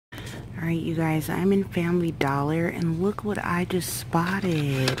Alright, you guys, I'm in Family Dollar, and look what I just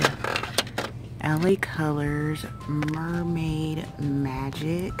spotted. LA Colors Mermaid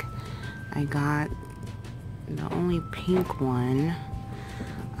Magic. I got the only pink one.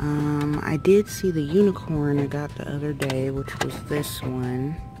 I did see the unicorn I got the other day, which was this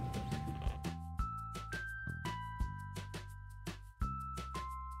one.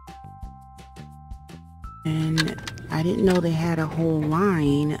 And I didn't know they had a whole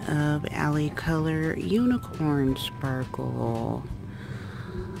line of LA Color Unicorn Sparkle.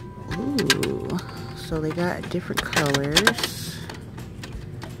 Ooh, so they got different colors.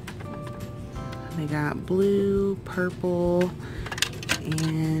 They got blue, purple,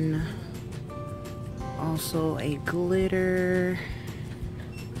 and also a glitter.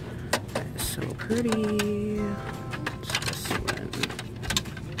 That's so pretty. What's this one?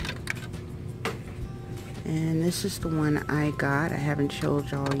 And this is the one I got. I haven't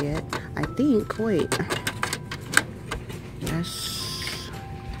showed y'all yet. I think, wait.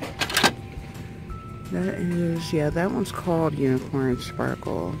 That is, yeah, that one's called Unicorn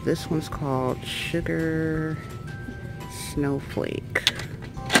Sparkle. This one's called Sugar Snowflake,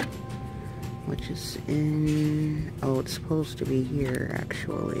 which is in, oh, it's supposed to be here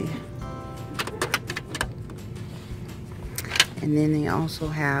actually. And then they also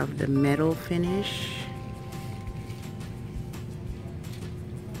have the metal finish.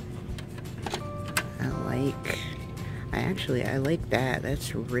 I like that.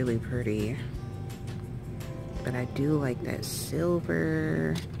 That's really pretty. But I do like that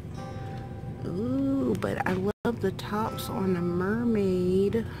silver. Ooh, but I love the tops on the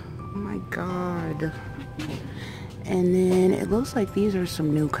mermaid. Oh my god. And then it looks like these are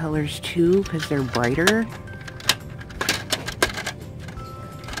some new colors too, because they're brighter.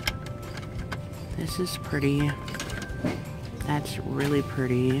 This is pretty. That's really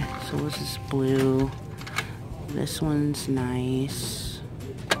pretty. So this is blue. This one's nice.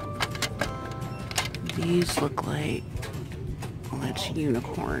 These look like, well, that's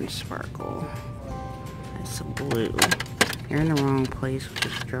Unicorn Sparkle. That's a blue. You're in the wrong place, which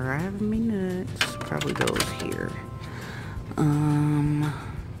is driving me nuts. Probably goes here. And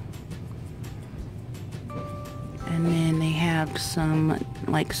then they have some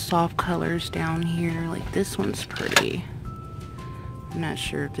like soft colors down here. Like this one's pretty. I'm not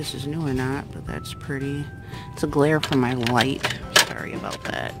sure if this is new or not, but that's pretty. It's a glare from my light. Sorry about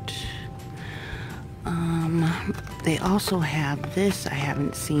that. They also have this I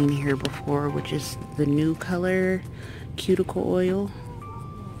haven't seen here before, which is the new color cuticle oil.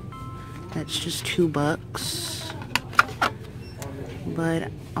 That's just $2.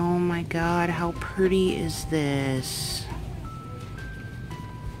 But oh my god, how pretty is this?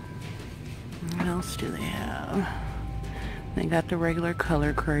 What else do they have? They got the regular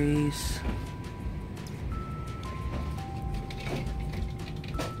color craze.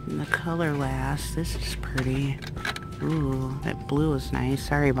 And the color last. This is pretty. Ooh, that blue is nice.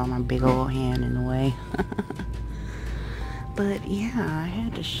 Sorry about my big old hand in the way. But yeah, I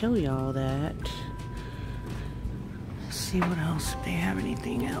had to show y'all that. Let's see what else, if they have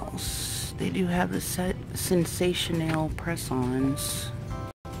anything else. They do have the Sensational press-ons.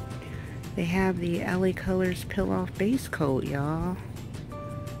 They have the LA Colors Peel Off Base Coat, y'all.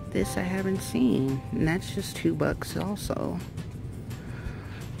 This I haven't seen. And that's just $2 also.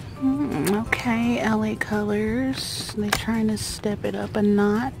 Okay, LA Colors. They're trying to step it up a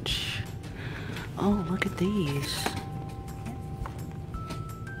notch. Oh, look at these.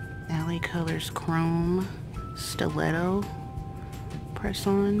 LA Colors Chrome Stiletto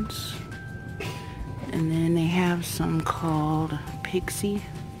press-ons. And then they have some called Pixie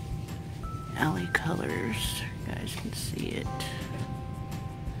LA Colors. You guys can see it.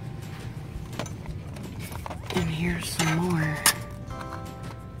 And here's some more.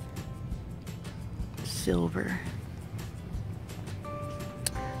 Silver.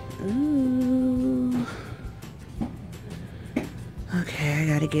 Ooh. Okay, I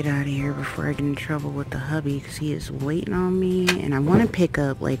gotta get out of here before I get in trouble with the hubby, because he is waiting on me, and I want to pick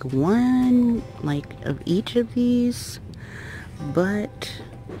up like one of each of these, but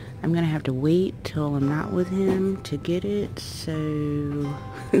I'm gonna have to wait till I'm not with him to get it. So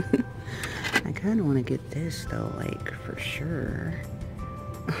I kind of want to get this though, like for sure.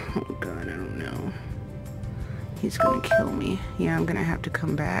 Oh god, I don't know. He's gonna kill me. Yeah, I'm gonna have to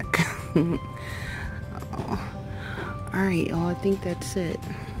come back. Oh. Alright, y'all, I think that's it.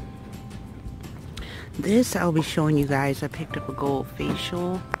 This I'll be showing you guys. I picked up a gold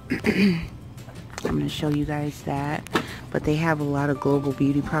facial. I'm gonna show you guys that. But they have a lot of global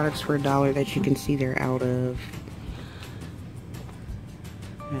beauty products for $1 that you can see they're out of.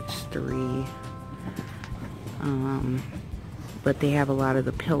 That's 3. But they have a lot of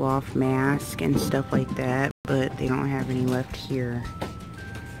the peel off mask and stuff like that, but they don't have any left here.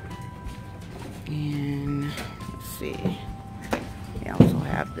 And let's see, they also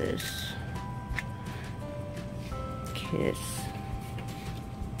have this Kiss